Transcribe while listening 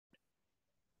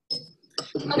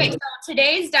Okay, so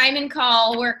today's Diamond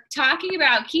Call, we're talking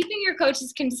about keeping your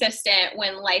coaches consistent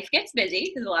when life gets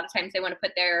busy, because a lot of times they want to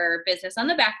put their business on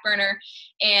the back burner,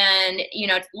 and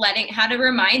letting how to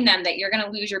remind them that you're going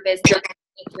to lose your business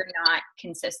if you're not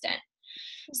consistent.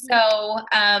 So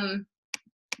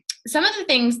some of the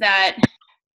things that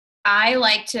I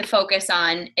like to focus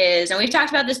on is, and we've talked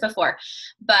about this before,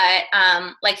 but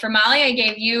like for Molly, I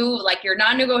gave you like your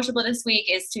non-negotiable this week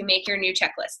is to make your new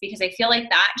checklist, because I feel like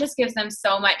that just gives them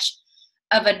so much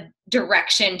of a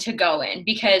direction to go in.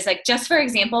 Because like, just for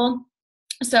example,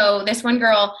 so this one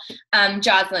girl,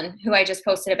 Jocelyn, who I just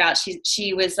posted about,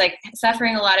 she was like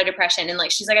suffering a lot of depression, and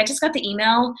like she's like, I just got the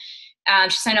email.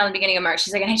 She signed on the beginning of March.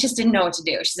 She's like, and I just didn't know what to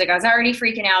do. She's like, I was already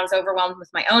freaking out. I was overwhelmed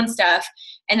with my own stuff.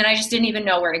 And then I just didn't even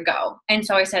know where to go. And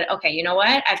so I said, okay, you know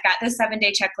what? I've got this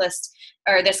 7-day checklist,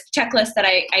 or this checklist that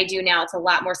I do now. It's a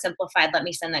lot more simplified. Let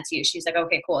me send that to you. She's like,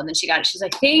 okay, cool. And then she got it. She's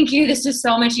like, thank you. This is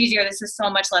so much easier. This is so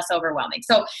much less overwhelming.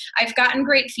 So I've gotten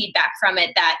great feedback from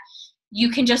it that you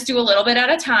can just do a little bit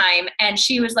at a time. And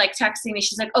she was like texting me.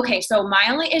 She's like, okay, so my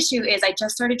only issue is I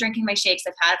just started drinking my shakes.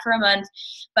 I've had it for a month,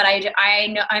 but I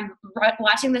know I'm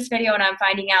watching this video and I'm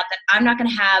finding out that I'm not going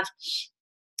to have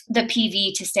the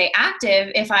PV to stay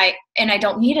active and I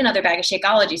don't need another bag of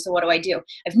Shakeology. So what do?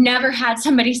 I've never had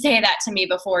somebody say that to me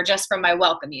before, just from my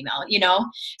welcome email,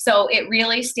 So it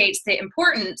really states the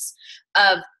importance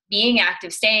of being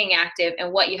active, staying active,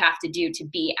 and what you have to do to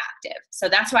be active. So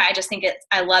that's why I just think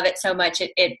I love it so much.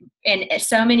 And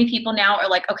so many people now are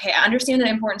like, okay, I understand the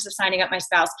importance of signing up my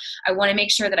spouse. I want to make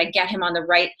sure that I get him on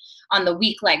the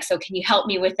weak leg. So can you help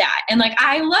me with that? And like,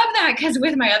 I love that, because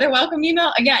with my other welcome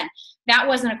email, again, that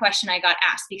wasn't a question I got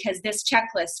asked, because this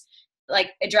checklist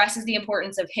like addresses the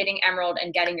importance of hitting Emerald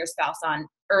and getting your spouse on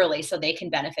early so they can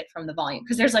benefit from the volume.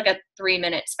 Because there's like a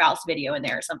 3-minute spouse video in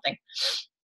there or something.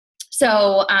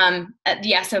 So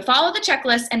so follow the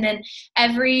checklist, and then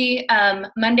every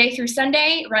Monday through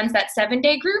Sunday runs that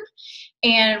 7-day group.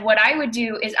 And what I would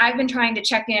do is I've been trying to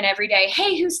check in every day.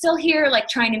 Hey, who's still here? Like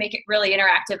trying to make it really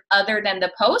interactive other than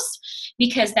the post,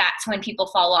 because that's when people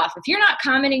fall off. If you're not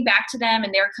commenting back to them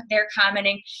and they're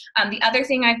commenting, the other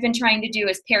thing I've been trying to do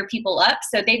is pair people up.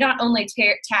 So they not only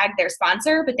tag their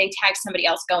sponsor, but they tag somebody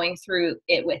else going through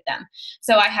it with them.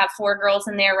 So I have 4 girls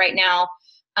in there right now.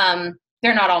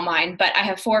 They're not all mine, but I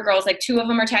have 4 girls, like 2 of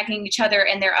them are tagging each other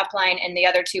in their upline, and the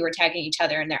other 2 are tagging each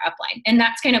other in their upline. And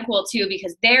that's kind of cool too,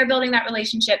 because they're building that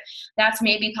relationship. That's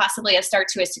maybe possibly a start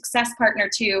to a success partner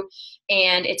too,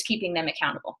 and it's keeping them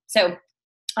accountable. So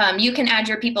you can add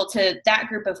your people to that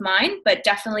group of mine, but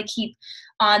definitely keep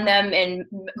on them and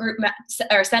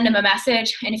or send them a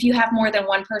message. And if you have more than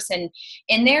one person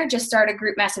in there, just start a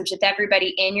group message with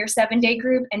everybody in your 7-day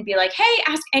group and be like, hey,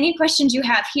 ask any questions you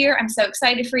have here. I'm so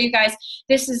excited for you guys.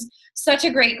 This is such a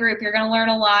great group. You're going to learn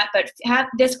a lot, but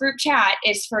this group chat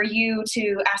is for you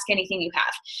to ask anything you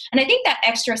have. And I think that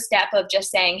extra step of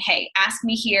just saying, hey, ask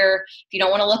me here. If you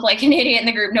don't want to look like an idiot in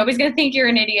the group, nobody's going to think you're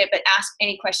an idiot, but ask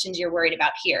any questions you're worried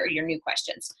about here, your new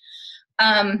questions.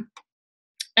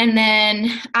 And then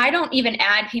I don't even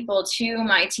add people to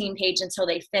my team page until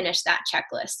they finish that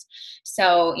checklist.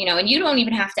 So, and you don't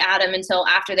even have to add them until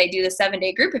after they do the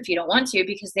 7-day group if you don't want to,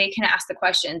 because they can ask the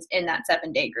questions in that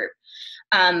 7-day group.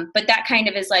 But that kind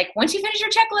of is like, once you finish your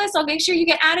checklist, I'll make sure you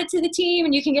get added to the team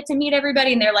and you can get to meet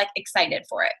everybody, and they're like excited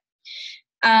for it.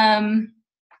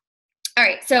 All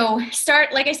right, so start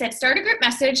a group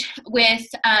message with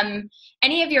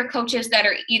any of your coaches that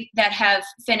have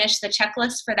finished the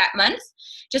checklist for that month.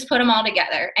 Just put them all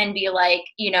together and be like,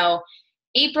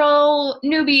 April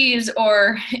newbies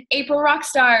or April rock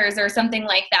stars or something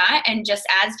like that. And just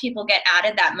as people get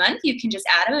added that month, you can just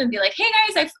add them and be like, hey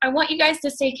guys, I want you guys to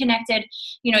stay connected.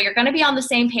 You're going to be on the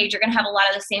same page. You're going to have a lot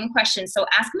of the same questions. So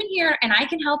ask them in here and I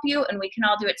can help you and we can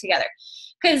all do it together.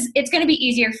 Because it's going to be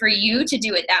easier for you to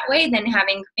do it that way than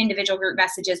having individual group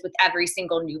messages with every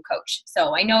single new coach.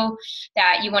 So I know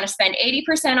that you want to spend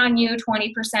 80% on you,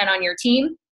 20% on your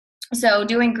team. So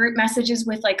doing group messages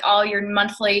with like all your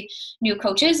monthly new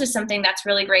coaches is something that's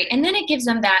really great. And then it gives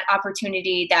them that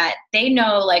opportunity that they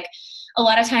know, like a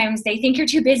lot of times they think you're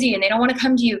too busy and they don't want to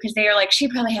come to you because they are like, she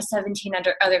probably has 17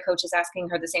 other coaches asking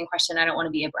her the same question. I don't want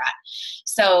to be a brat.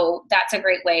 So that's a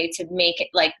great way to make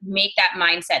that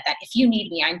mindset that if you need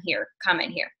me, I'm here, come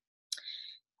in here.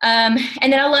 And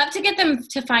then I love to get them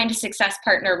to find a success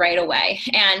partner right away.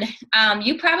 And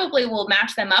you probably will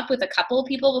match them up with a couple of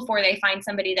people before they find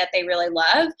somebody that they really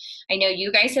love. I know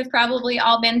you guys have probably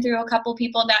all been through a couple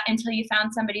people that until you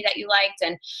found somebody that you liked.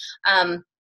 And,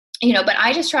 but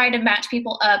I just try to match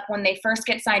people up when they first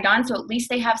get signed on. So at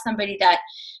least they have somebody that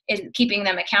is keeping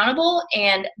them accountable.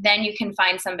 And then you can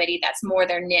find somebody that's more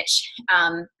their niche,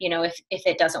 if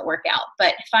it doesn't work out.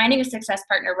 But finding a success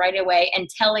partner right away and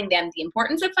telling them the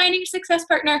importance of finding a success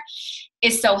partner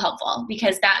is so helpful,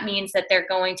 because that means that they're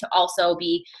going to also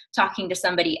be talking to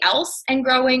somebody else and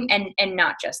growing, and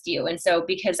not just you. And so,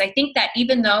 because I think that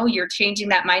even though you're changing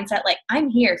that mindset, like, I'm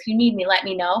here, if you need me, let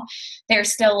me know, they're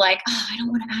still like, oh, I don't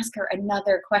want to ask her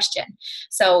another question.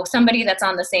 So somebody that's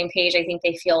on the same page, I think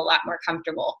they feel a lot more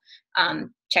comfortable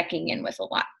checking in with a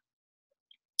lot.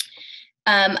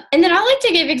 And then I like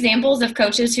to give examples of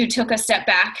coaches who took a step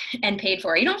back and paid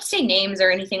for it. You don't have to say names or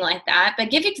anything like that, but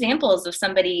give examples of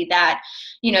somebody that,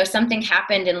 something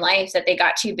happened in life that they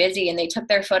got too busy and they took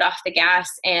their foot off the gas,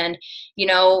 and,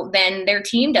 then their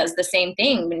team does the same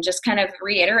thing, and just kind of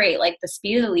reiterate, like, the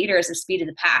speed of the leader is the speed of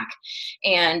the pack.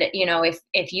 And,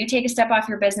 if you take a step off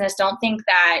your business, don't think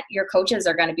that your coaches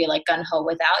are going to be like gung-ho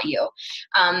without you.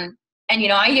 And,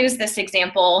 I use this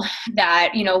example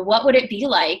that, what would it be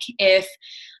like if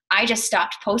I just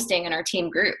stopped posting in our team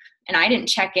group and I didn't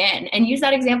check in, and use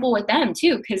that example with them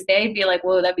too, because they'd be like,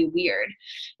 whoa, that'd be weird.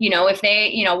 If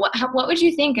they, what would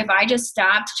you think if I just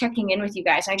stopped checking in with you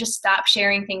guys? I just stopped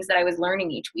sharing things that I was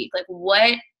learning each week. Like,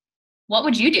 what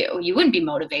would you do? You wouldn't be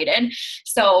motivated.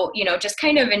 So, just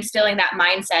kind of instilling that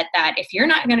mindset that if you're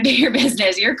not going to do your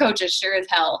business, your coaches sure as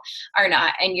hell are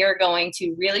not, and you're going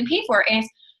to really pay for it. And it's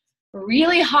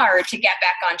really hard to get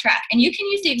back on track. And you can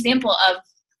use the example of,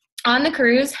 on the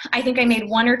cruise, I think I made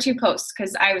 1 or 2 posts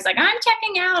because I was like, I'm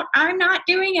checking out, I'm not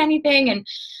doing anything. And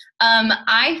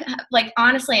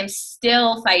honestly, I'm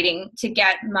still fighting to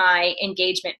get my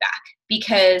engagement back,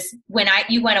 because when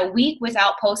you went a week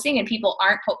without posting and people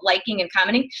aren't liking and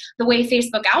commenting, the way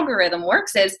Facebook algorithm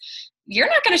works is you're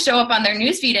not going to show up on their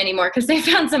newsfeed anymore because they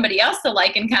found somebody else to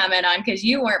like and comment on because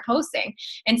you weren't posting.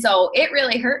 And so it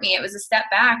really hurt me. It was a step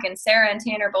back. And Sarah and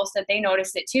Tanner both said they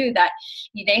noticed it too, that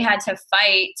they had to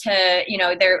fight to,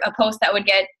 a post that would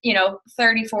get,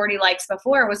 30, 40 likes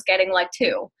before was getting like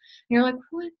 2. You're like,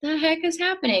 what the heck is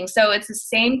happening? So it's the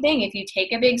same thing. If you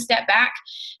take a big step back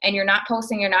and you're not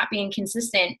posting, you're not being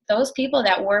consistent, those people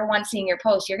that were once seeing your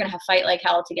post, you're going to have to fight like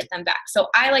hell to get them back. So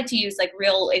I like to use like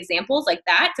real examples like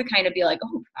that to kind of be like,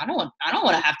 oh, I don't want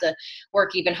to have to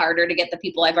work even harder to get the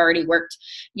people I've already worked,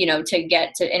 to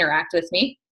get to interact with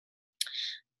me.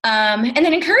 And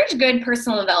then encourage good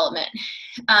personal development.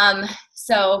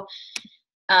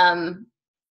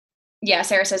 Yeah,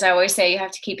 Sarah says, I always say you have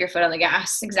to keep your foot on the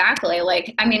gas. Exactly.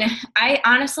 I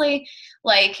honestly,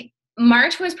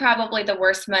 March was probably the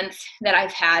worst month that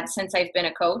I've had since I've been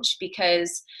a coach,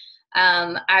 because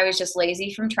I was just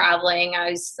lazy from traveling. I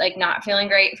was not feeling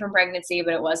great from pregnancy,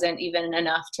 but it wasn't even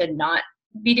enough to not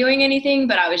be doing anything,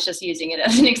 but I was just using it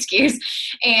as an excuse.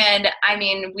 And I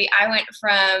went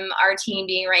from our team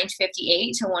being ranked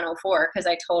 58 to 104 because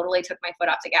I totally took my foot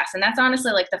off the gas. And that's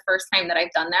honestly the first time that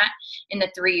I've done that in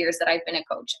the 3 years that I've been a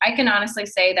coach. I can honestly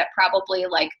say that probably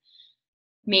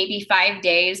maybe 5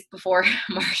 days before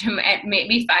March,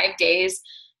 maybe 5 days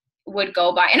would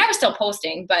go by, and I was still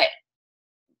posting, but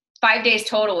 5 days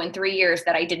total in 3 years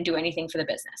that I didn't do anything for the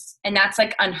business. And that's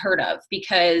unheard of,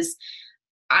 because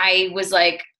I was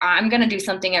like, I'm going to do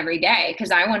something every day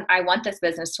because I want this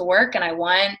business to work and I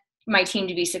want my team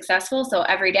to be successful. So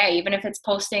every day, even if it's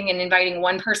posting and inviting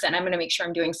one person, I'm going to make sure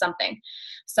I'm doing something.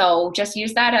 So just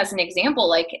use that as an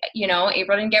example.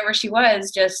 April didn't get where she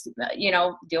was just,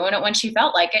 doing it when she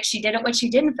felt like it. She did it when she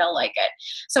didn't feel like it.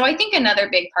 So I think another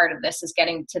big part of this is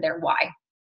getting to their why.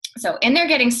 So in their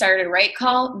getting started right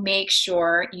call, make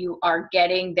sure you are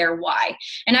getting their why.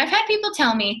 And I've had people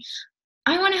tell me,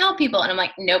 I want to help people. And I'm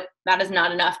like, nope, that is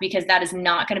not enough, because that is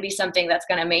not going to be something that's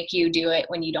going to make you do it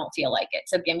when you don't feel like it.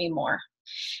 So give me more.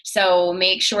 So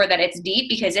make sure that it's deep,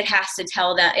 because it has to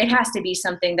tell that it has to be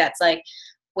something that's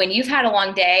when you've had a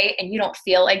long day and you don't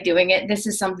feel like doing it, this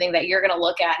is something that you're going to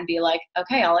look at and be like,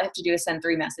 okay, all I have to do is send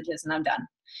 3 messages and I'm done.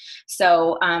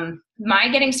 So my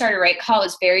getting started right call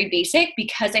is very basic,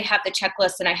 because I have the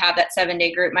checklist and I have that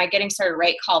 7-day group. My getting started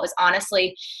right call is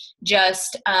honestly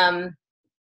just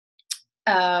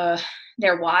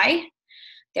their why,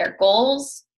 their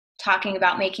goals, talking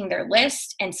about making their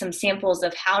list, and some samples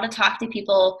of how to talk to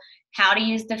people, how to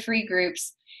use the free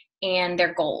groups, and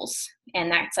their goals. And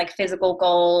that's physical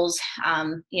goals,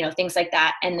 things like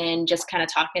that. And then just kind of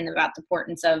talking about the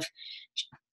importance of,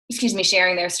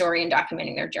 sharing their story and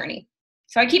documenting their journey.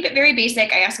 So I keep it very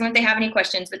basic. I ask them if they have any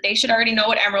questions, but they should already know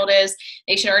what Emerald is.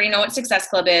 They should already know what Success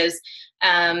Club is.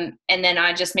 And then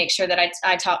I just make sure that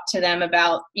I talk to them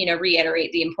about,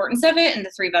 reiterate the importance of it and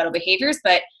the 3 vital behaviors.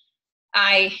 But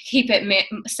I keep it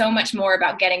so much more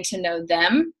about getting to know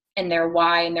them and their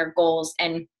why and their goals,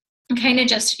 and kind of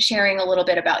just sharing a little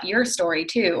bit about your story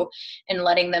too, and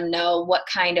letting them know what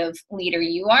kind of leader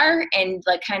you are, and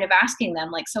like kind of asking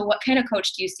them like, so what kind of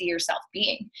coach do you see yourself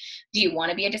being? Do you want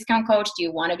to be a discount coach? Do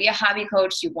you want to be a hobby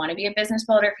coach? Do you want to be a business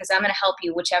builder? Because I'm going to help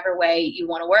you whichever way you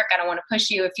want to work. I don't want to push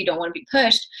you if you don't want to be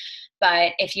pushed.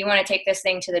 But if you want to take this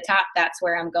thing to the top, that's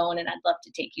where I'm going, and I'd love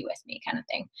to take you with me, kind of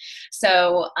thing.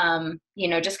 So,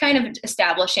 just kind of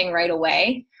establishing right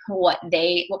away what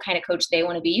kind of coach they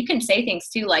want to be. You can say things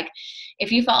too, like,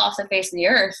 if you fall off the face of the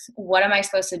earth, what am I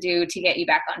supposed to do to get you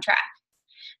back on track?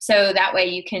 So that way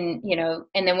you can,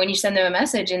 and then when you send them a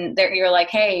message and you're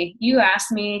like, hey, you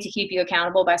asked me to keep you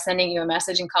accountable by sending you a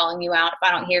message and calling you out. If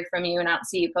I don't hear from you and I don't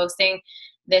see you posting,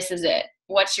 this is it.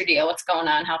 What's your deal? What's going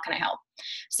on? How can I help?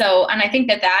 So, and I think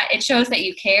that it shows that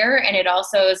you care. And it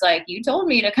also is like, you told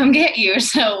me to come get you.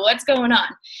 So what's going on?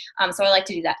 So I like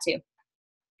to do that too.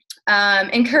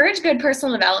 Encourage good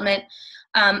personal development.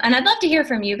 And I'd love to hear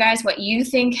from you guys what you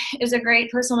think is a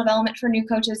great personal development for new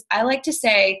coaches. I like to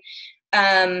say,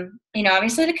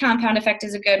 obviously the compound effect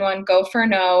is a good one. Go for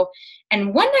no.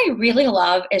 And one I really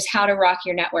love is How to Rock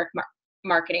Your Network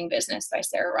Marketing Business by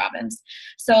Sarah Robbins.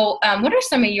 So what are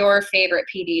some of your favorite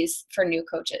PDs for new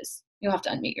coaches? You'll have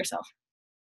to unmute yourself.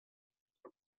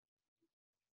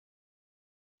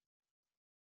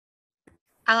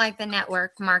 I like the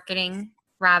network marketing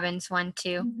Robbins one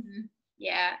too. Mm-hmm.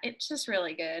 Yeah, it's just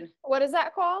really good. What is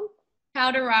that called? How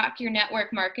to Rock Your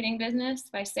Network Marketing Business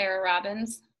by Sarah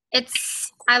Robbins.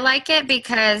 I like it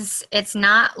because it's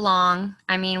not long.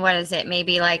 I mean, what is it?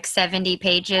 Maybe like 70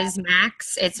 pages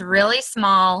max. It's really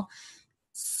small,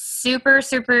 super,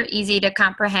 super easy to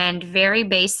comprehend, very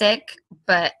basic,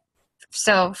 but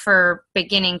so for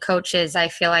beginning coaches, I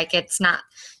feel like it's not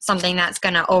something that's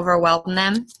going to overwhelm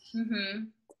them.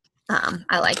 Mm-hmm.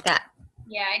 I like that.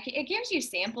 Yeah, it gives you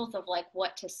samples of like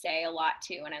what to say a lot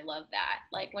too, and I love that.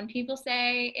 Like when people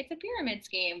say it's a pyramid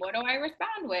scheme, what do I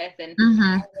respond with? And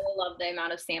I really love the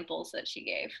amount of samples that she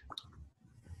gave.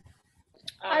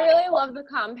 I really love the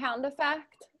compound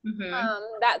effect. Mm-hmm.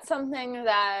 That's something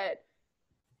that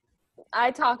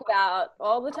I talk about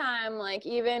all the time, like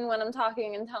even when I'm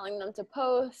talking and telling them to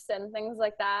post and things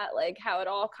like that, like how it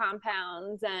all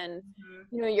compounds and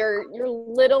your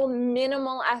little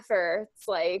minimal efforts,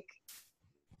 like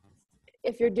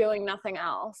if you're doing nothing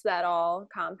else, that all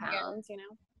compounds. I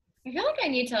feel like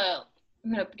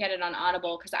I'm gonna get it on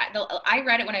Audible because I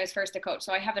read it when I was first a coach,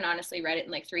 so I haven't honestly read it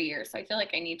in like 3 years. So I feel like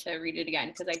I need to read it again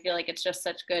because I feel like it's just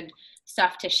such good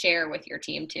stuff to share with your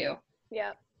team too.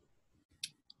 Yeah.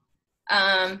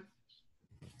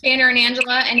 Tanner and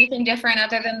Angela, anything different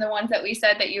other than the ones that we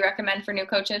said that you recommend for new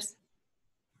coaches?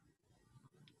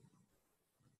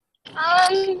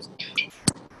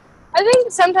 I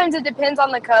think sometimes it depends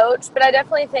on the coach, but I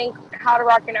definitely think How to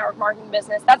Rock Your Network Marketing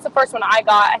Business. That's the first one I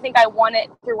got. I think I won it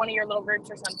through one of your little groups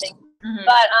or something. Mm-hmm.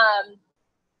 But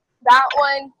that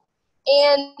one,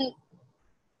 and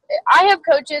I have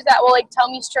coaches that will like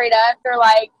tell me straight up. They're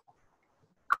like,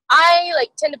 I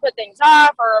like tend to put things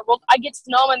off, or I get to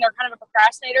know them and they're kind of a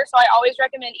procrastinator. So I always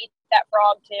recommend Eat That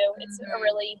Frog too. It's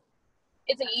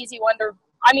it's an easy one to.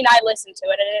 I mean, I listened to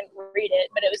it. I didn't read it,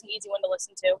 but it was an easy one to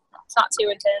listen to. It's not too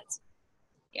intense.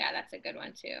 Yeah, that's a good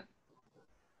one too.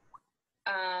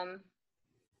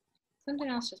 Something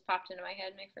else just popped into my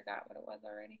head and I forgot what it was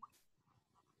already.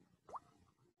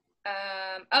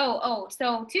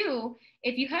 So too,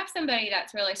 if you have somebody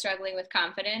that's really struggling with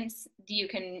confidence, you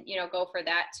can, go for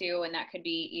that too. And that could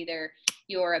be either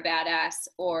You're a Badass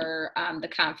or the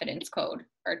Confidence Code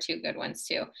are two good ones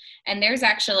too. And there's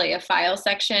actually a file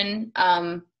section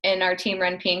in our Team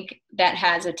Run Pink that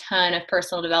has a ton of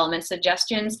personal development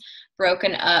suggestions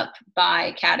broken up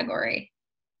by category,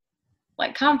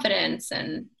 like confidence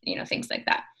and, things like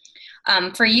that.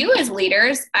 For you as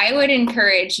leaders, I would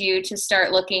encourage you to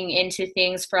start looking into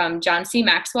things from John C.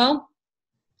 Maxwell,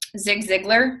 Zig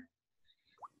Ziglar.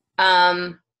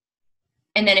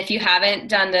 And then if you haven't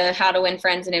done the How to Win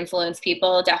Friends and Influence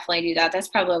People, definitely do that. That's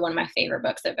probably one of my favorite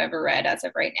books I've ever read as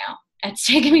of right now. It's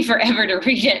taken me forever to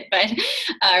read it,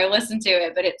 or listen to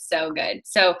it, but it's so good.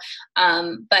 So,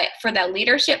 but for that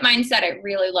leadership mindset, I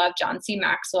really love John C.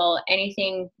 Maxwell.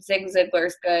 Anything Zig Ziglar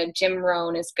is good. Jim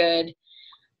Rohn is good.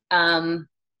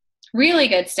 Really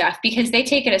good stuff because they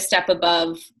take it a step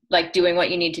above like doing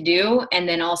what you need to do. And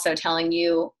then also telling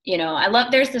you,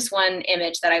 there's this one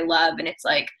image that I love and it's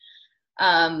like,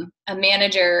 a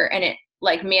manager and it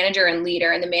like manager and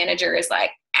leader. And the manager is like,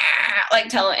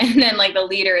 and then like the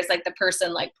leader is like the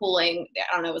person like pulling,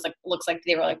 I don't know, it was like, looks like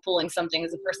they were like pulling something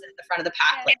as a person at the front of the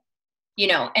pack, like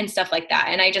and stuff like that.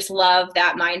 And I just love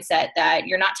that mindset that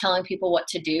you're not telling people what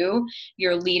to do.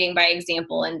 You're leading by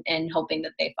example and hoping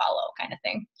that they follow, kind of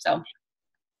thing. So,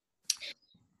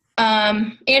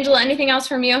 Angela, anything else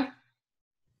from you?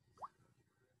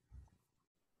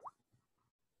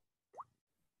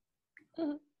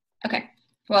 Okay.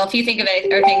 Well, if you think of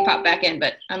anything, pop back in,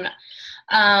 but I'm not.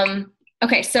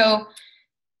 Okay. So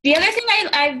the other thing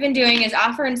I've been doing is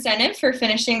offer incentive for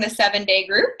finishing the 7-day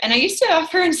group. And I used to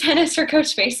offer incentives for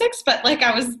Coach Basics, but like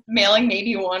I was mailing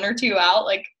maybe 1 or 2 out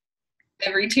like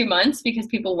every 2 months because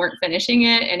people weren't finishing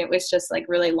it. And it was just like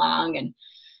really long, and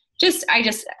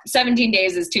 17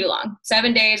 days is too long.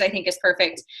 7 days I think is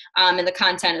perfect. And the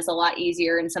content is a lot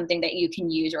easier and something that you can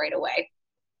use right away.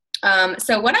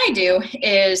 So what I do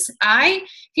is if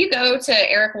you go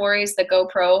to Eric Worre's, the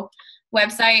GoPro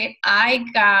website,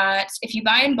 if you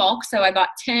buy in bulk, so I bought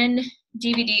 10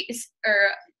 DVDs or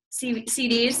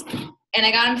CDs, and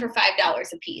I got them for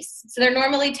 $5 a piece. So they're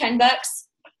normally $10,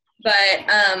 but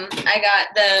I got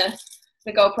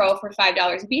the GoPro for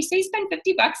 $5 a piece. So you spend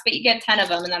 $50, but you get 10 of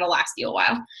them, and that'll last you a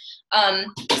while.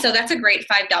 So that's a great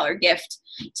 $5 gift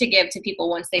to give to people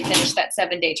once they finish that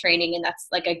 7-day training, and that's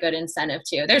like a good incentive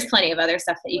too. There's plenty of other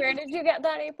stuff that Where did you get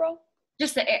that, April?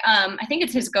 Just I think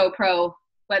it's his GoPro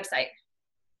website,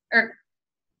 or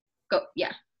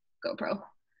GoPro,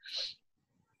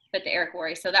 but the Eric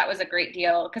Worre. So that was a great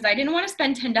deal because I didn't want to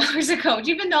spend $10 a coach,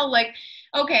 even though like,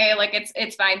 okay, like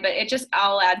it's fine, but it just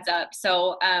all adds up.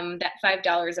 So that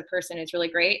 $5 a person is really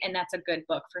great. And that's a good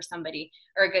book for somebody,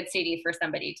 or a good CD for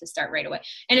somebody to start right away.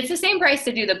 And it's the same price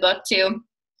to do the book too.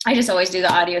 I just always do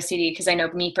the audio CD because I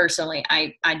know me personally,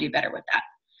 I do better with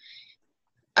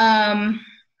that.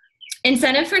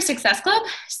 Incentive for Success Club.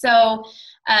 So,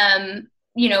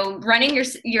 running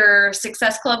your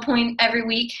Success Club point every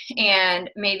week, and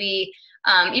maybe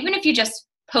even if you just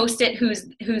post it who's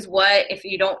what, if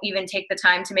you don't even take the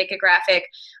time to make a graphic.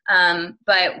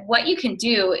 But what you can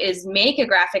do is make a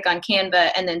graphic on Canva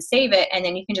and then save it, and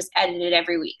then you can just edit it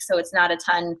every week. So it's not a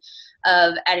ton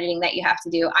of editing that you have to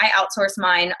do. I outsource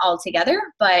mine altogether,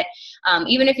 but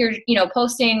even if you're,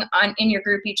 posting in your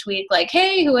group each week, like,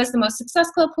 hey, who has the most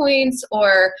Success Club points,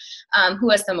 or who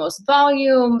has the most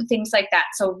volume, things like that.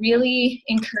 So really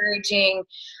encouraging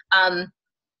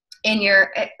in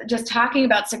your, just talking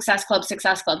about Success Club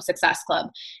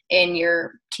in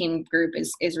your team group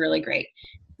is really great.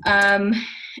 And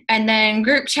then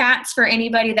group chats for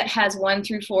anybody that has 1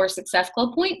 through 4 Success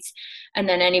Club points, and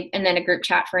then a group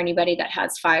chat for anybody that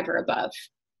has 5 or above,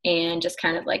 and just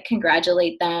kind of like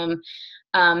congratulate them.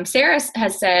 Sarah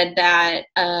has said that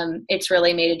it's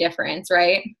really made a difference,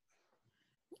 right?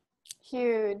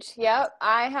 Huge. Yep.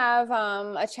 I have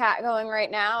a chat going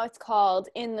right now. It's called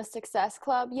In the Success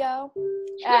Club, yo.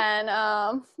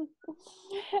 And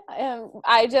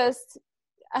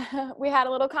we had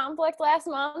a little conflict last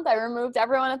month. I removed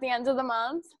everyone at the end of the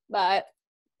month, but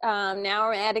now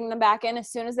we're adding them back in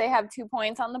as soon as they have 2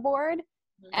 points on the board.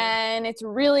 Mm-hmm. And it's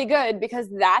really good because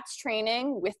that's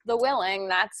training with the willing.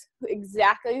 That's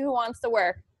exactly who wants to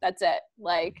work. That's it.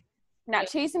 Like, not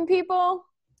chasing people.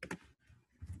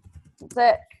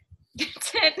 That's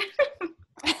it.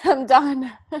 I'm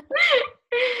done.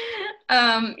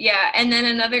 Yeah. And then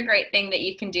another great thing that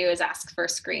you can do is ask for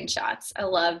screenshots. I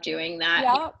love doing that.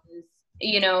 Yep.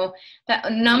 Because,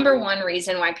 that number one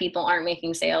reason why people aren't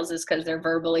making sales is because they're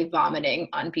verbally vomiting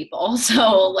on people.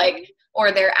 So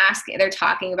or they're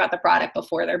talking about the product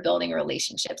before they're building a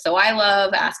relationship. So I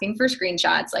love asking for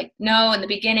screenshots. Like, no, in the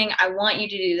beginning, I want you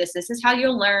to do this. This is how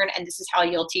you'll learn. And this is how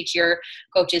you'll teach your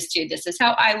coaches too. This is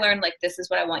how I learned. Like, this is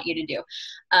what I want you to do.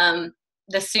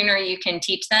 The sooner you can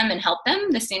teach them and help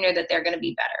them, the sooner that they're going to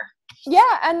be better.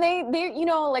 Yeah. And they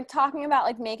like talking about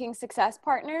like making success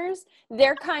partners,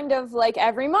 they're kind of like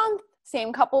every month,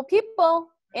 same couple people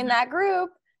in that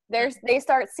group. They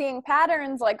start seeing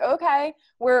patterns like, okay,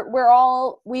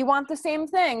 we want the same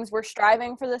things. We're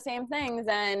striving for the same things.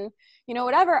 And,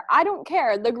 whatever, I don't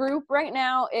care. The group right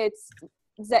now, it's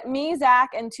me, Zach,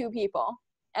 and 2 people.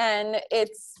 And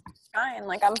it's fine.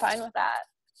 Like, I'm fine with that.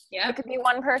 Yeah. It could be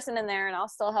 1 person in there and I'll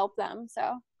still help them.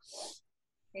 So.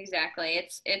 Exactly.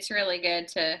 It's really good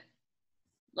to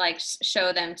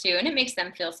show them too, and it makes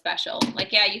them feel special.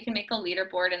 Like, yeah, you can make a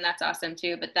leaderboard and that's awesome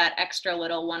too, but that extra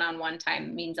little one-on-one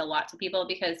time means a lot to people,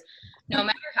 because no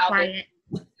matter how busy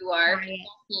you are,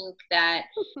 people think that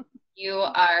you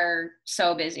are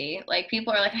so busy. Like,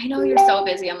 people are like, I know you're so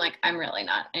busy. I'm like, I'm really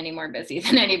not any more busy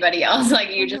than anybody else. Like,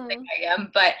 you just think I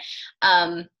am. But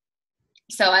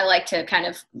so I like to kind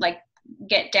of like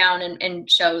get down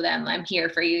and show them I'm here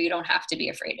for you. You don't have to be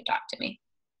afraid to talk to me.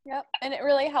 Yep. And it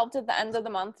really helped at the end of the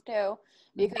month too,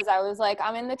 because I was like,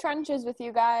 I'm in the trenches with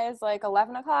you guys, like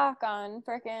 11 o'clock on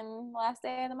freaking last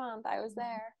day of the month. I was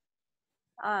there.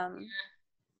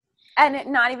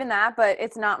 And not even that, but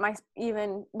it's not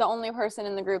even the only person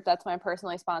in the group that's my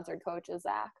personally sponsored coach is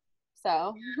Zach.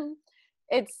 So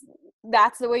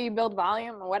that's the way you build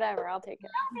volume or whatever. I'll take it.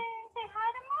 Say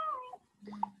hi to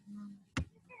Molly.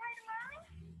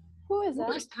 Who is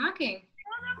Who's that? talking?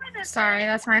 Sorry,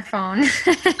 that's my phone. I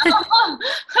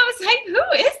was like, who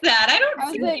is that? I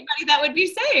don't see like, anybody that would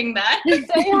be saying that.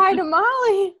 Say hi to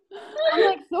Molly. I'm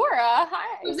like, Thora,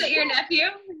 hi. Is it your nephew?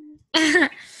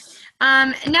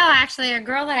 No, actually, a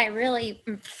girl that I really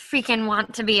freaking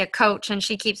want to be a coach, and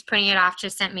she keeps putting it off,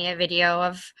 just sent me a video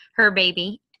of her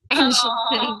baby, and she's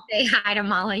saying, say hi to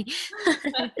Molly.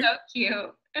 That's so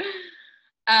cute.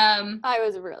 I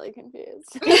was really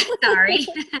confused. Sorry.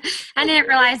 I didn't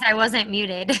realize I wasn't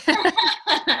muted.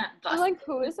 I'm like,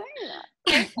 who is saying that?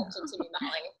 Pay attention to me,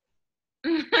 Molly.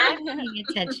 I'm paying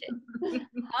attention.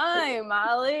 Hi,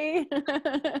 Molly.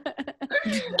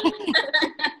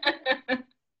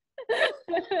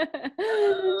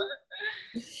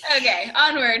 Okay,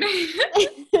 onward.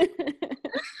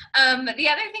 The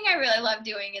other thing I really love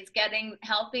doing is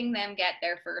helping them get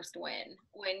their first win.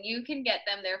 When you can get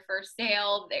them their first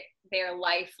sale, their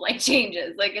life like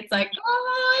changes. Like it's like,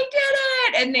 oh, I did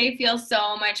it, and they feel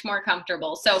so much more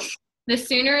comfortable. So the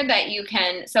sooner that you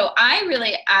can, so I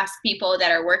really ask people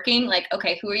that are working, like,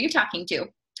 okay, who are you talking to?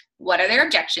 What are their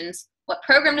objections? What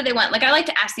program do they want? Like, I like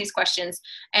to ask these questions,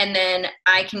 and then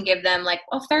I can give them like,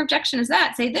 well, if their objection is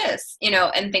that, say this,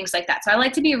 and things like that. So I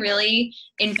like to be really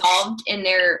involved in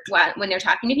when they're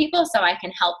talking to people, so I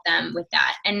can help them with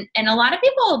that. And a lot of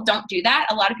people don't do that.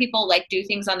 A lot of people like do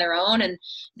things on their own, and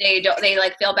they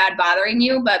like feel bad bothering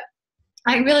you. But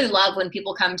I really love when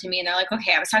people come to me and they're like,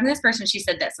 okay, I was talking to this person, she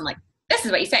said this. I'm like, this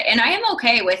is what you say. And I am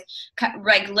okay with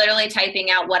like literally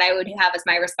typing out what I would have as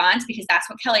my response, because that's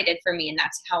what Kelly did for me. And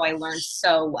that's how I learned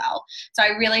so well. So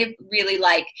I really, really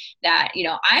like that,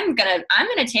 I'm going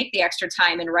to take the extra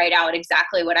time and write out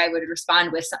exactly what I would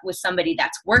respond with somebody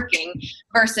that's working,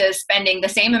 versus spending the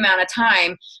same amount of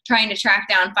time trying to track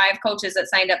down 5 coaches that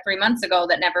signed up 3 months ago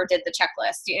that never did the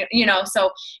checklist,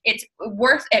 so it's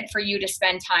worth it for you to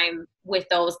spend time with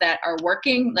those that are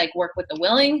working, like work with the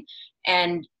willing,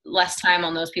 and less time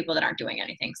on those people that aren't doing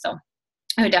anything. So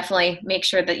I would definitely make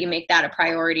sure that you make that a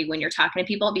priority when you're talking to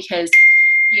people, because,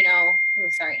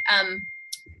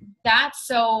 that's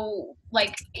so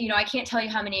like, I can't tell you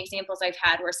how many examples I've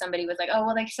had where somebody was like, oh,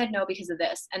 well, they said no because of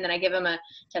this. And then I give them a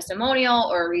testimonial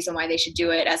or a reason why they should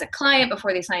do it as a client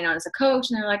before they sign on as a coach.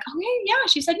 And they're like, oh yeah,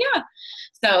 she said, yeah.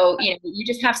 So, you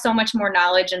just have so much more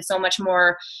knowledge and so much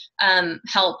more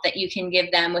help that you can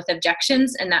give them with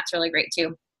objections. And that's really great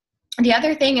too. The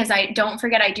other thing is, don't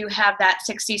forget, I do have that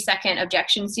 60-second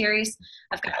objection series.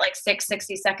 I've got like 6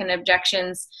 60-second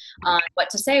objections on what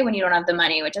to say when you don't have the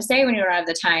money, what to say when you don't have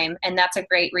the time. And that's a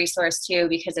great resource too,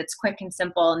 because it's quick and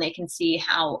simple, and they can see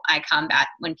how I combat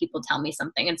when people tell me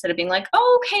something, instead of being like,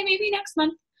 oh, okay, maybe next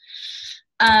month.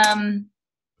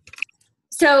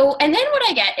 So, and then what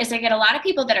I get is I get a lot of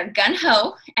people that are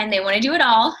gung-ho and they want to do it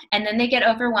all. And then they get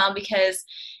overwhelmed because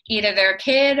either their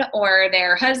kid or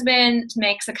their husband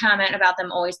makes a comment about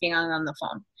them always being on the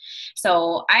phone.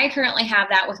 So I currently have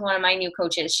that with one of my new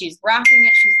coaches. She's rocking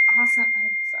it. She's awesome.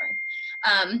 I'm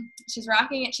sorry. She's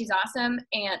rocking it. She's awesome.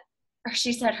 And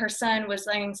she said her son was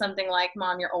saying something like,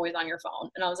 Mom, you're always on your phone.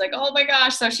 And I was like, oh my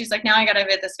gosh. So she's like, now I got to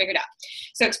get this figured out.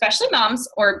 So especially moms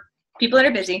or people that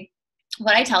are busy,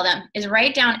 what I tell them is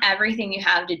write down everything you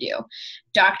have to do.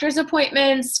 Doctor's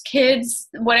appointments, kids,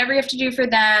 whatever you have to do for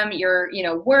them, your,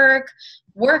 work,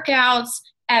 workouts,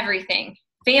 everything.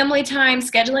 Family time,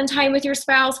 scheduling time with your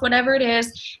spouse, whatever it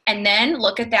is. And then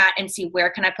look at that and see, where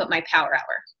can I put my power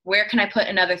hour? Where can I put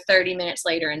another 30 minutes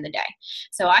later in the day?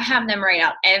 So I have them write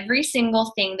out every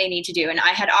single thing they need to do. And I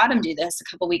had Autumn do this a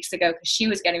couple weeks ago because she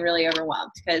was getting really overwhelmed,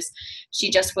 because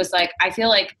she just was like, I feel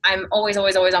like I'm always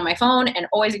on my phone and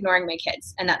always ignoring my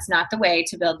kids. And that's not the way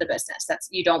to build the business.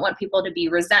 You don't want people to be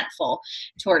resentful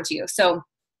towards you. So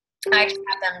I have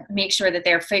them make sure that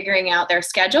they're figuring out their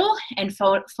schedule and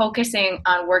focusing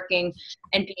on working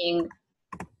and being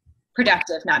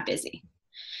productive, not busy.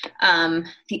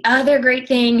 The other great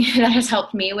thing that has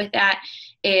helped me with that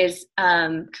is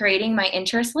creating my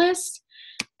interest list,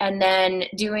 and then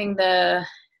doing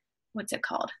what's it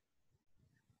called?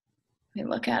 Let me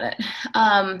look at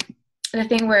it. The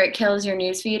thing where it kills your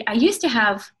newsfeed. I used to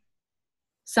have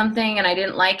something and I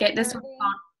didn't like it. This one,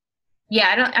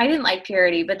 I didn't like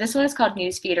Purity, but this one is called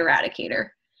Newsfeed Eradicator,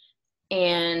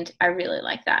 and I really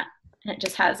like that. and it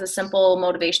just has a simple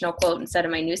motivational quote instead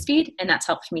of my newsfeed. And that's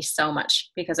helped me so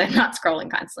much because I'm not scrolling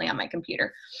constantly on my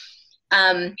computer.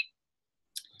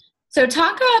 So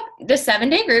talk about the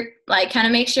 7-day group, like kind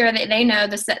of make sure that they know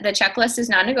the checklist is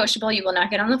non-negotiable. You will not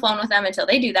get on the phone with them until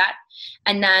they do that.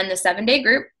 And then the 7-day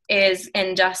group is,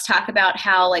 and just talk about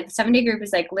how like the 7-day group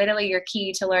is like literally your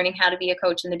key to learning how to be a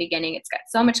coach in the beginning. It's got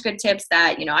so much good tips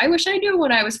that, you know, I wish I knew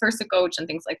when I was first a coach and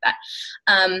things like that.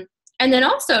 And then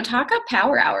also talk up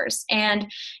power hours and,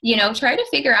 you know, try to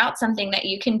figure out something that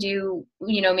you can do,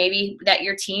 you know, maybe that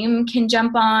your team can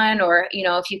jump on, or, you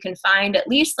know, if you can find at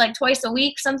least like twice a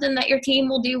week, something that your team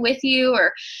will do with you,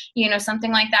 or, you know,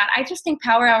 something like that. I just think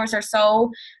power hours are so,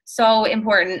 so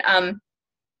important.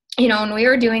 You know, when we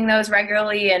were doing those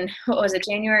regularly in, what was it,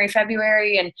 January,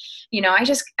 February, and, you know,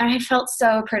 I felt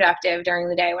so productive during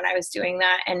the day when I was doing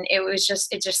that. And it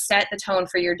just set the tone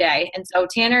for your day. And so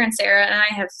Tanner and Sarah and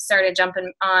I have started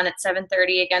jumping on at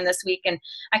 7:30 again this week. And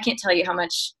I can't tell you how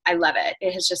much I love it.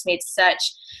 It has just made such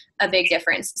a big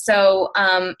difference. So,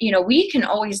 you know, we can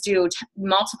always do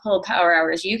multiple power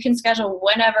hours. You can schedule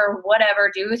whenever, whatever,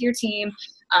 do with your team.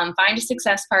 Find a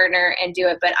success partner and do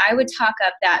it. But I would talk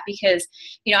up that because,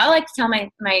 you know, I like to tell my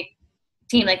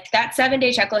team, like that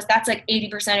 7-day checklist, that's like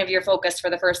 80% of your focus for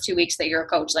the first 2 weeks that you're a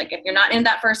coach. Like if you're not in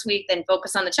that first week, then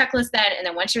focus on the checklist then. And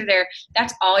then once you're there,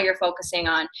 that's all you're focusing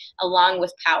on along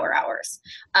with power hours.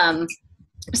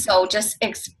 So just,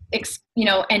 you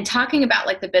know, and talking about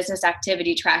like the business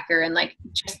activity tracker and like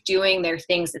just doing their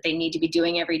things that they need to be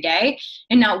doing every day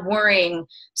and not worrying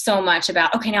so much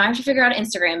about, okay, now I have to figure out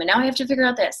Instagram and now I have to figure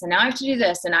out this and now I have to do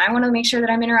this and I want to make sure that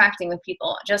I'm interacting with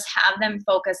people. Just have them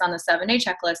focus on the 7-day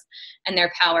checklist and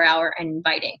their power hour and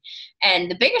inviting. And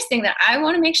the biggest thing that I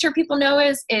want to make sure people know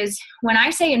is when I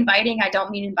say inviting, I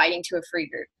don't mean inviting to a free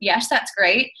group. Yes, that's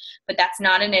great, but that's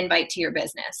not an invite to your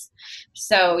business.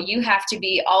 So you have to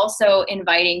be also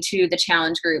inviting to the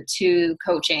challenge group, to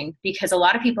coaching, because a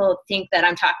lot of people think that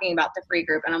I'm talking about the free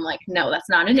group and I'm like, no, that's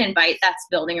not an invite, that's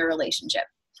building a relationship.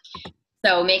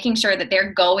 So making sure that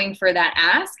they're going for that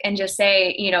ask and just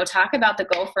say, you know, talk about the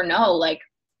go for no, like,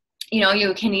 you know,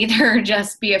 you can either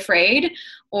just be afraid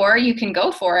or you can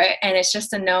go for it. And it's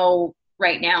just a no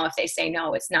right now. If they say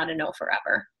no, it's not a no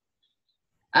forever.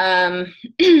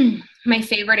 My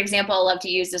favorite example I love to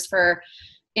use is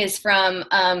from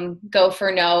Go for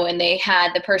No, and they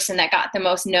had the person that got the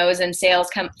most no's in sales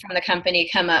from the company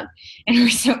come up and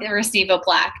receive a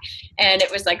plaque, and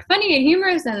it was like funny and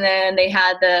humorous, and then they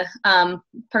had the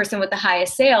person with the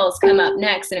highest sales come up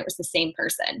next, and it was the same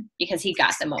person because he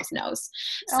got the most no's.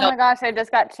 Oh my gosh, I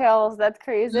just got chills. That's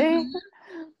crazy.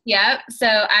 Yeah,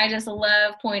 so I just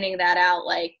love pointing that out,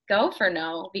 like go for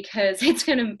no, because it's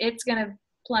gonna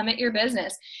plummet your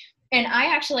business. And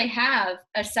I actually have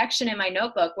a section in my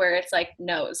notebook where it's like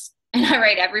no's. And I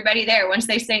write everybody there once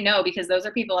they say no, because those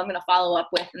are people I'm going to follow up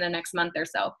with in the next month or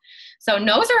so. So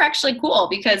no's are actually cool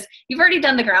because you've already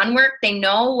done the groundwork. They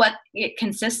know what it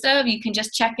consists of. You can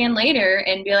just check in later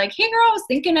and be like, hey girl, I was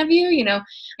thinking of you. You know,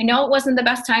 I know it wasn't the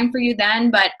best time for you then,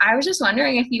 but I was just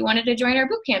wondering if you wanted to join our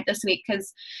boot camp this week.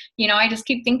 Cause you know, I just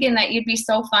keep thinking that you'd be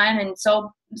so fun and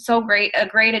so great, a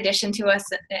great addition to us,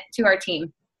 to our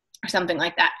team, or something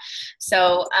like that.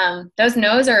 So those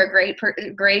no's are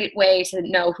a great way to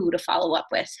know who to follow up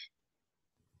with.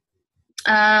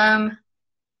 And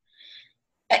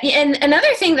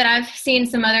another thing that I've seen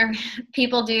some other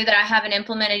people do that I haven't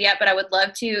implemented yet, but I would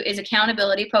love to, is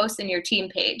accountability posts in your team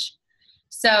page.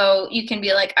 So you can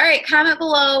be like, all right, comment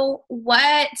below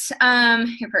what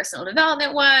your personal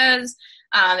development was.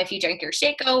 If you drank your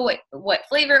Shaco, what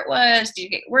flavor it was, did you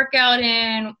get your workout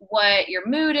in, what your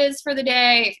mood is for the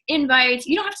day, if invites.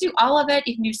 You don't have to do all of it.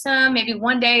 You can do some. Maybe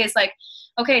one day is like,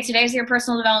 okay, today's your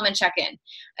personal development check-in.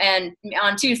 And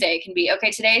on Tuesday it can be,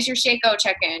 okay, today's your Shaco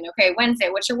check-in. Okay, Wednesday,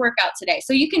 what's your workout today?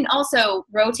 So you can also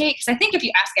rotate, because I think if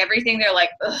you ask everything, they're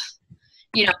like, ugh,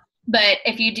 you know. But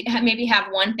if you maybe have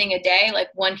one thing a day, like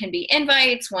one can be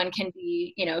invites, one can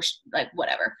be, you know, like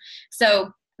whatever.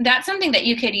 So that's something that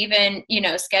you could even, you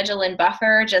know, schedule in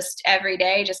Buffer just every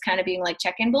day, just kind of being like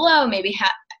check in below, maybe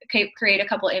create a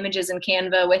couple images in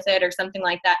Canva with it or something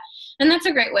like that. And that's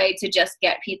a great way to just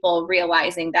get people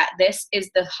realizing that this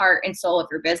is the heart and soul of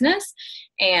your business,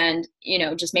 and, you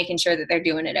know, just making sure that they're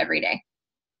doing it every day.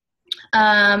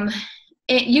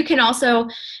 You can also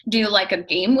do like a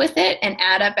game with it and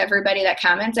add up everybody that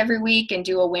comments every week and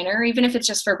do a winner, even if it's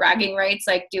just for bragging rights,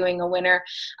 like doing a winner.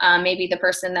 Maybe the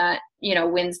person that,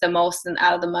 wins the most and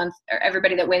out of the month, or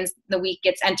everybody that wins the week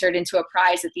gets entered into a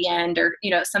prize at the end, or,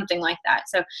 something like that.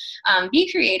 So be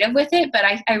creative with it. But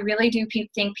I really do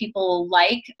think people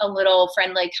like a little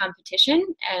friendly competition,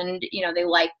 and, they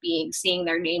like seeing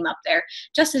their name up there,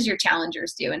 just as your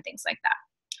challengers do and things like that.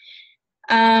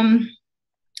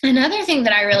 Another thing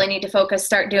that I really need to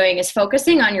start doing is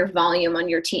focusing on your volume on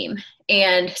your team.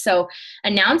 And so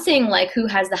announcing like who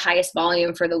has the highest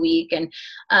volume for the week, and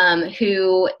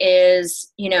who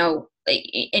is,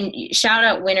 and shout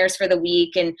out winners for the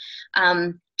week, and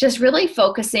just really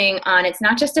focusing on, it's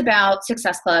not just about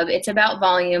Success Club, it's about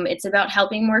volume, it's about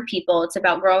helping more people, it's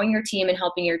about growing your team and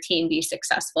helping your team be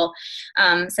successful.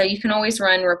 So you can always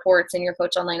run reports in your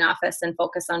Coach Online office and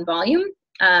focus on volume.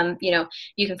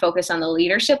 You can focus on the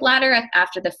leadership ladder.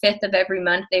 After the 5th of every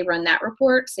month, they run that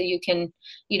report. So you can,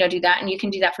 do that, and you can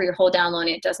do that for your whole download.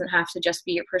 It doesn't have to just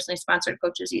be your personally sponsored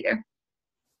coaches either.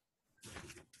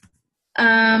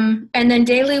 And then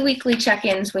daily, weekly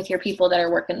check-ins with your people that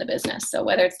are working the business. So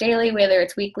whether it's daily, whether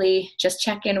it's weekly, just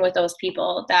check in with those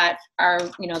people that are,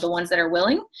 the ones that are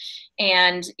willing,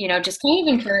 and, just kind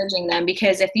of encouraging them,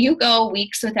 because if you go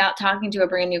weeks without talking to a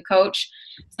brand new coach,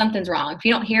 something's wrong. If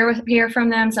you don't hear from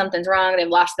them, something's wrong. They've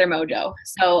lost their mojo.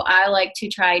 So I like to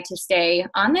try to stay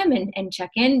on them and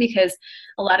check in, because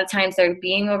a lot of times they're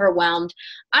being overwhelmed.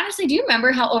 Honestly, do you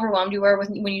remember how overwhelmed you were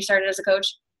when you started as a coach?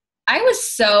 I was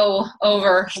so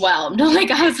overwhelmed.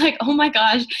 I was like, oh my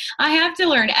gosh, I have to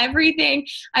learn everything.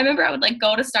 I remember I would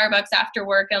go to Starbucks after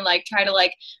work and try to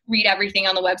read everything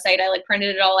on the website. I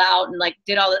printed it all out and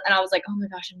did all that. And I was like, oh my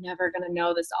gosh, I'm never going to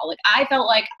know this all. I felt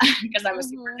like, because I'm a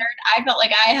super nerd, I felt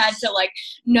like I had to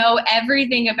know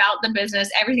everything about the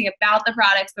business, everything about the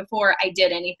products before I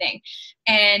did anything.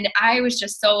 And I was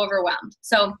just so overwhelmed.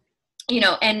 So,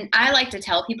 and I like to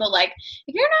tell people, if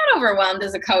you're not overwhelmed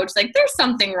as a coach, there's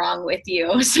something wrong with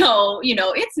you. So,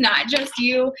 it's not just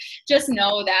you. Just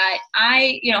know that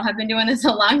I, have been doing this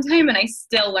a long time, and I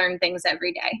still learn things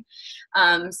every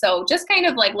day. So just kind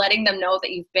of letting them know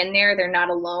that you've been there, they're not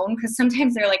alone. Because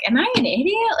sometimes they're like, am I an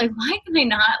idiot? Why can I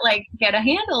not get a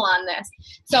handle on this?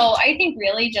 So I think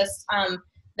really just,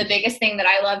 the biggest thing that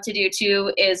I love to do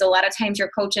too is a lot of times your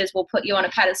coaches will put you on a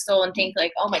pedestal and think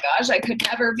oh my gosh, I could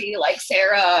never be like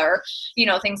Sarah, or,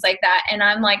 things like that. And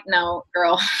I'm like, no,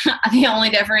 girl, the only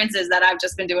difference is that I've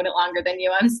just been doing it longer than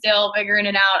you. I'm still figuring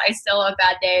it out. I still have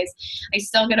bad days. I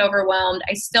still get overwhelmed.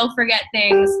 I still forget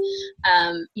things.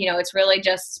 It's really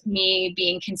just me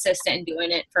being consistent and doing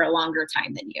it for a longer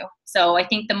time than you. So I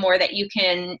think the more that you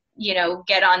can,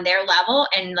 get on their level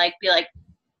and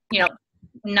be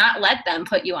not let them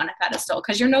put you on a pedestal,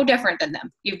 because you're no different than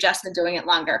them. You've just been doing it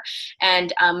longer.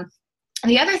 And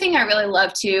the other thing I really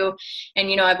love too,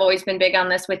 and I've always been big on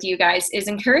this with you guys, is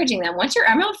encouraging them. Once you're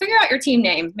emerald, figure out your team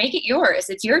name, make it yours.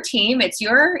 It's your team. It's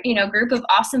your group of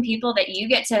awesome people that you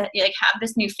get to have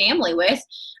this new family with.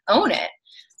 Own it.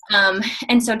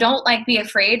 And so don't be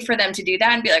afraid for them to do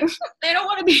that and be like, they don't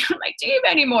want to be on my team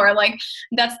anymore.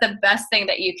 That's the best thing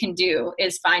that you can do,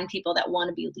 is find people that want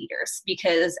to be leaders,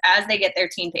 because as they get their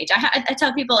team page, I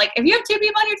tell people, if you have 2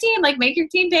 people on your team, make your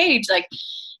team page,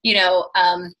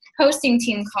 hosting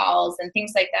team calls and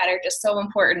things like that are just so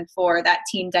important for that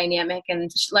team dynamic, and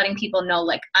just letting people know,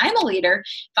 I'm a leader.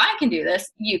 If I can do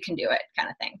this, you can do it, kind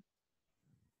of thing.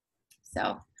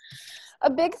 So a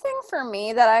big thing for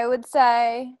me that I would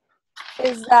say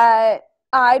is that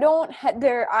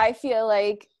I feel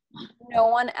like no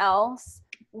one else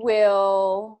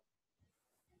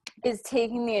is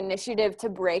taking the initiative to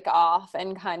break off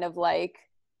and kind of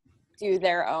do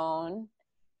their own,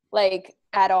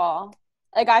 at all.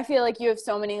 I feel like you have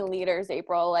so many leaders,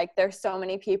 April. There's so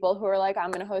many people who are I'm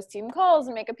going to host team calls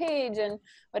and make a page and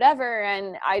whatever.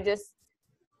 And I just,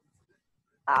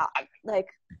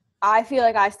 I feel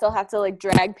like I still have to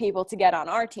drag people to get on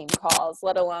our team calls,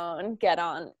 let alone get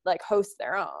on, host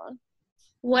their own.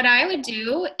 What I would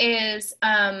do is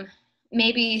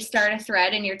maybe start a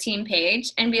thread in your team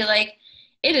page and be like,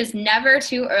 it is never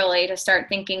too early to start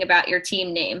thinking about your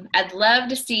team name. I'd love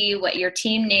to see what your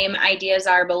team name ideas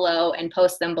are below and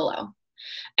post them below.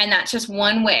 And that's just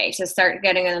one way to start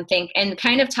getting them to think and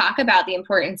kind of talk about the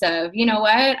importance of,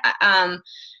 I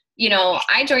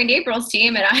joined April's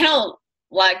team and I don't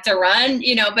like to run,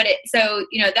 but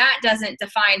that doesn't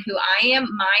define who I am.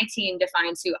 My team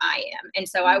defines who I am. And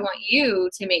so I want you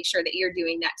to make sure that you're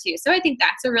doing that too. So I think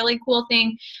that's a really cool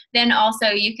thing. Then also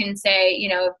you can say,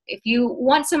 if you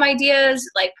want some ideas,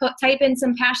 like type in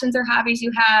some passions or hobbies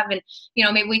you have, and,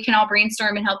 maybe we can all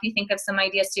brainstorm and help you think of some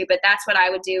ideas too. But that's what I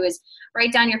would do, is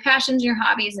write down your passions, your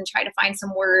hobbies, and try to find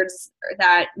some words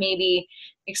that maybe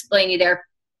explain you there.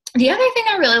 The other thing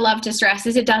I really love to stress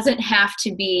is it doesn't have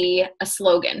to be a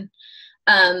slogan.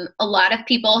 A lot of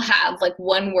people have like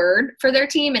one word for their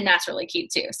team, and that's really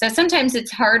cute too. So sometimes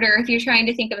it's harder if you're trying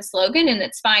to think of a slogan, and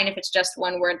it's fine if it's just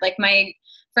one word. Like my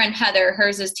friend Heather,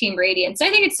 hers is Team Radiance. I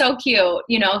think it's so cute,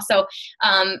 so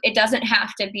it doesn't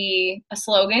have to be a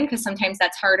slogan, because sometimes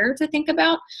that's harder to think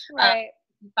about. Right.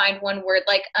 Find one word,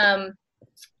 like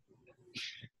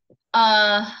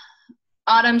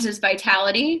Autumn's is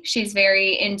vitality. She's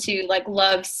very into like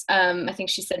loves, I think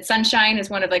she said sunshine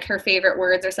is one of like her favorite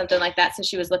words or something like that. So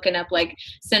she was looking up like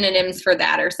synonyms for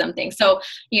that or something. So,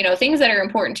 things that are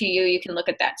important to you, you can look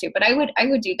at that too. But I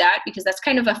would do that, because that's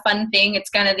kind of a fun thing.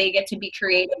 It's kind of, they get to be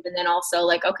creative. And then also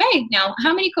like, okay, now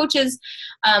how many coaches,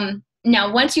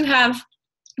 now once you have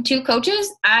 2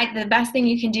 coaches, the best thing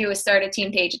you can do is start a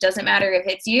team page. It doesn't matter if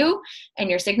it's you and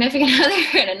your significant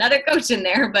other and another coach in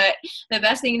there, but the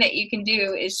best thing that you can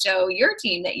do is show your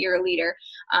team that you're a leader,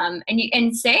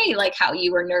 and say like how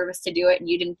you were nervous to do it and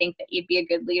you didn't think that you'd be a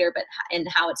good leader, but and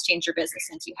how it's changed your business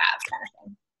since you have, kind of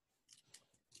thing.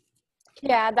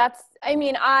 Yeah,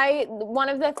 one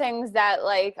of the things that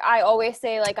like I always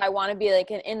say, like I want to be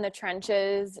like an in the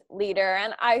trenches leader,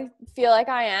 and I feel like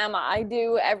I am. I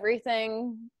do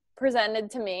everything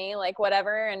presented to me, like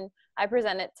whatever, and I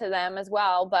present it to them as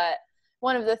well. But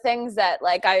one of the things that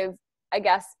like I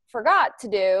guess forgot to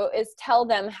do is tell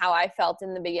them how I felt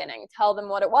in the beginning, tell them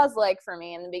what it was like for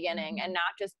me in the beginning, and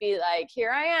not just be like, here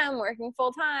I am working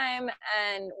full time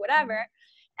and whatever.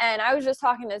 And I was just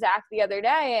talking to Zach the other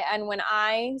day, and when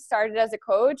I started as a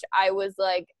coach, I was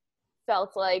like,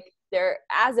 felt like there,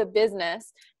 as a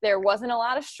business, there wasn't a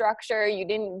lot of structure. You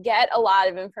didn't get a lot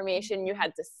of information. You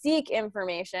had to seek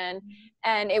information,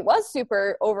 and it was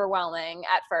super overwhelming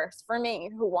at first for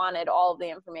me, who wanted all of the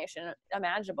information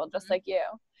imaginable, just like you.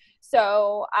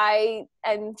 So I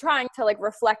am trying to like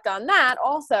reflect on that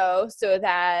also, so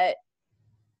that,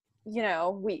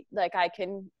 I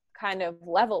can kind of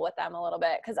level with them a little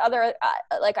bit, because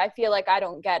I feel like I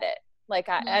don't get it. Like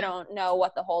I don't know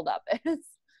what the holdup is.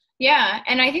 Yeah.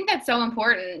 And I think that's so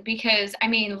important, because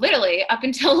literally up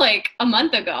until like a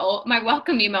month ago, my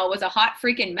welcome email was a hot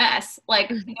freaking mess. Like,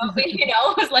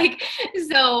 it was like,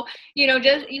 so,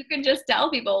 just, you can just tell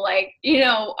people like,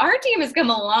 our team has come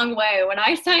a long way. When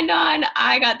I signed on,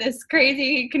 I got this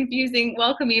crazy, confusing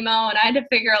welcome email, and I had to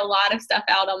figure a lot of stuff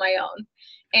out on my own.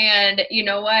 And you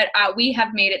know what? We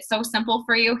have made it so simple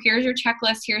for you. Here's your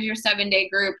checklist. Here's your 7-day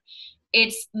group.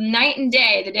 It's night and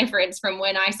day, the difference from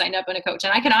when I signed up on a coach.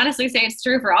 And I can honestly say it's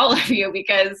true for all of you,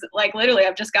 because like literally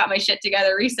I've just got my shit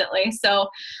together recently. So,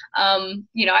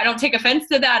 I don't take offense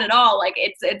to that at all. Like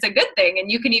it's a good thing. And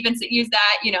you can even use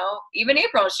that, even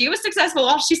April, she was successful.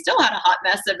 Well, she still had a hot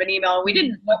mess of an email. We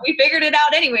figured it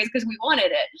out anyways, because we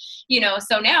wanted it,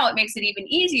 so now it makes it even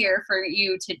easier for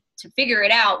you to figure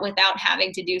it out without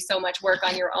having to do so much work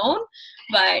on your own.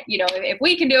 But, if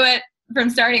we can do it, from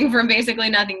starting from basically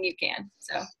nothing, you can.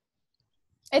 So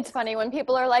it's funny when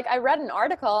people are like, I read an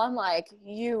article. I'm like,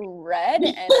 you read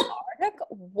an article?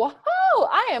 Whoa,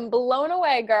 I am blown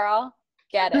away, girl.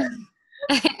 Get it.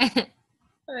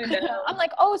 I know. I'm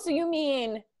like, oh, so you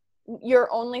mean your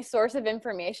only source of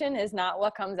information is not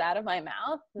what comes out of my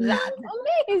mouth? That's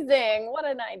amazing. What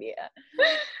an idea.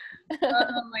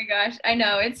 Oh my gosh, I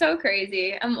know, it's so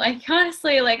crazy. I'm like,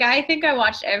 honestly, like I think I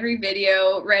watched every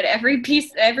video, read every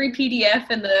PDF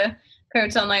in the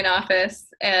Coach Online Office,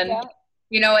 and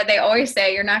you know what they always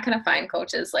say, you're not going to find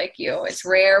coaches like you. It's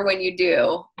rare when you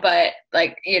do, but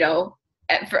like,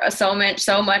 for so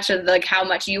much of like how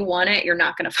much you want it, you're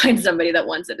not going to find somebody that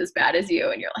wants it as bad as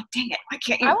you. And you're like, dang it, why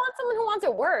can't you? I want someone who wants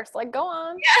it worse. Like, go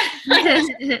on.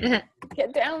 Yeah.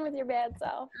 Get down with your bad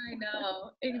self. I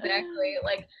know, exactly.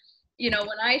 Like,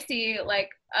 when I see like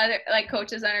other like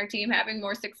coaches on our team having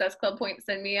more Success Club points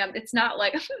than me, it's not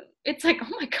like, it's like, oh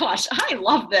my gosh, I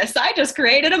love this. I just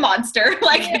created a monster.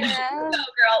 Like, no,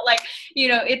 girl, like,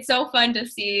 it's so fun to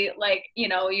see like,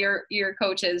 your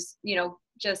coaches,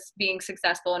 just being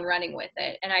successful and running with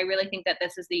it. And I really think that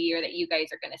this is the year that you guys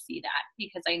are going to see that,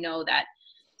 because I know that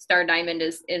Star Diamond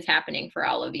is happening for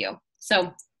all of you.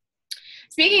 So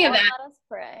speaking of that, let us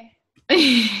pray.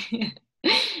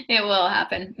 It will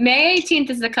happen. May 18th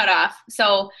is the cutoff.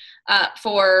 So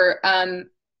for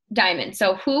diamond.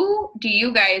 So who do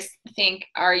you guys think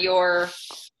are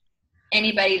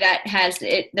anybody that has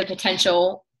the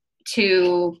potential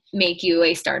to make you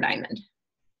a star diamond?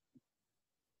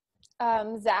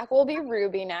 Zach will be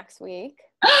ruby next week.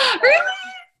 Really?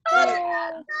 Oh,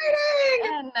 Yeah.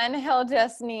 exciting. And then he'll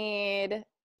just need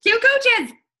 2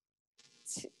 coaches.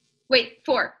 Wait,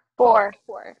 4. 4.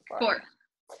 four.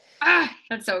 Ah,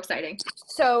 that's so exciting.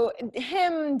 So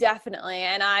him definitely,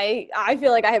 and I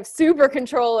feel like I have super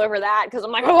control over that because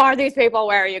I'm like, who are these people?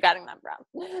 Where are you getting them from?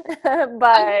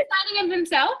 But Signing him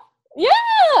himself? yeah.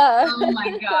 Oh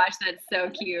my gosh, that's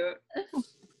so cute.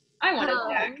 I want a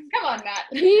Zach. Come on, Matt.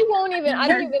 He won't even. I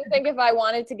don't even think if I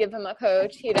wanted to give him a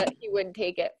coach, he would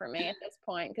take it from me at this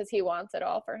point because he wants it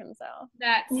all for himself.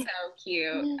 That's so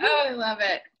cute. Oh, I love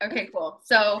it. Okay, cool.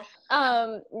 So,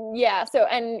 yeah. So,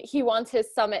 and he wants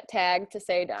his summit tag to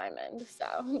say diamond.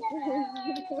 So.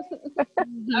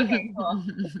 okay, cool.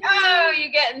 Oh,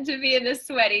 you getting to be in the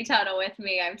sweaty tunnel with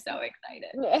me. I'm so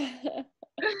excited.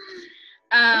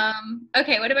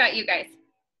 Okay, what about you guys?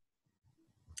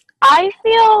 I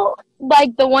feel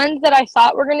like the ones that I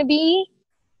thought were going to be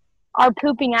are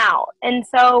pooping out. And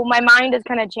so my mind is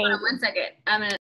kind of changing. Hold on 1 second. I'm going to